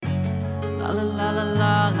la la la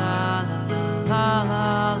la la la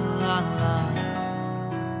la la la.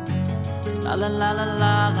 La la la la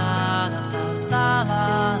la la la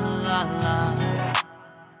la la la.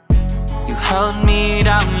 You held me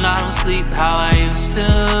down, I don't sleep how I used to.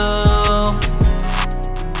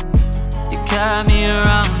 You kept me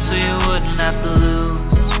around so you wouldn't have to lose.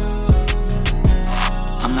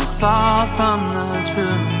 I'm not far from the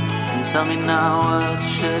truth. And tell me now, what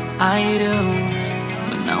should I do?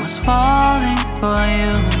 When I was falling for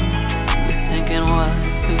you, you're thinking, what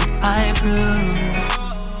could I prove?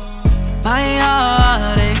 My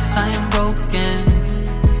heart aches, I am broken.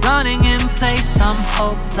 Running in place, I'm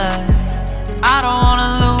hopeless. I don't wanna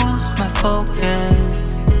lose my focus.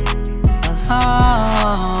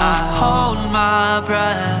 I hold my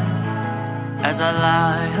breath as I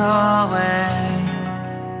lie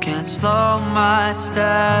awake. Can't slow my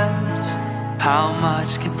steps. How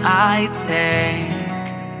much can I take?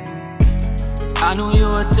 I knew you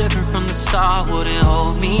were different from the start. Wouldn't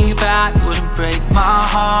hold me back, wouldn't break my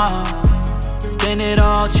heart. Then it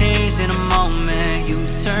all changed in a moment. You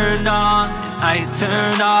turned on and I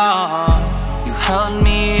turned off. You held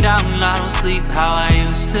me down, I don't sleep how I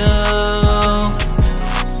used to.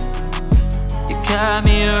 You kept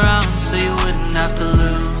me around so you wouldn't have to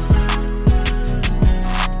lose.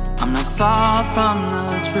 I'm not far from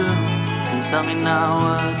the truth. And tell me now,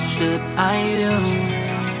 what should I do?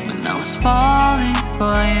 When I was falling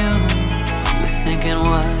for you, you were thinking,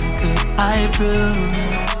 what could I prove?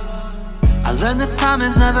 I learned that time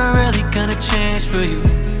is never really gonna change for you.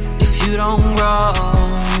 If you don't grow,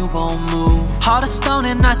 you won't move. Heart of stone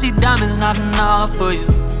and I see diamonds, not enough for you.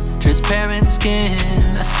 Transparent skin,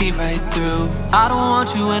 I see right through. I don't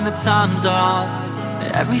want you when the time's off.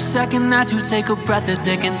 Every second that you take a breath, it's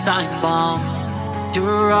taking time bomb.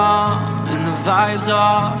 You're wrong and the vibe's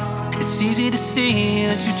off. It's easy to see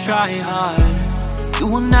that you try hard. You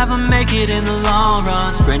will never make it in the long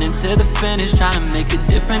run. Sprinting to the finish, trying to make a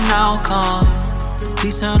different outcome.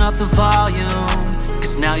 Please turn up the volume,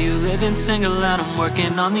 cause now you live in single and I'm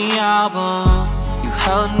working on the album. You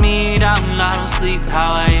held me down, I don't sleep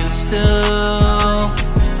how I used to.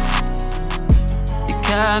 You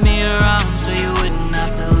kept me around so you wouldn't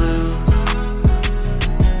have to lose.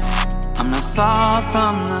 I'm not far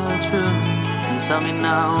from the truth. And tell me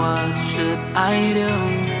now, what should I do?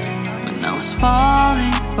 When I was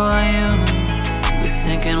falling for you, you were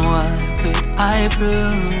thinking, what could I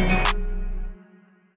prove?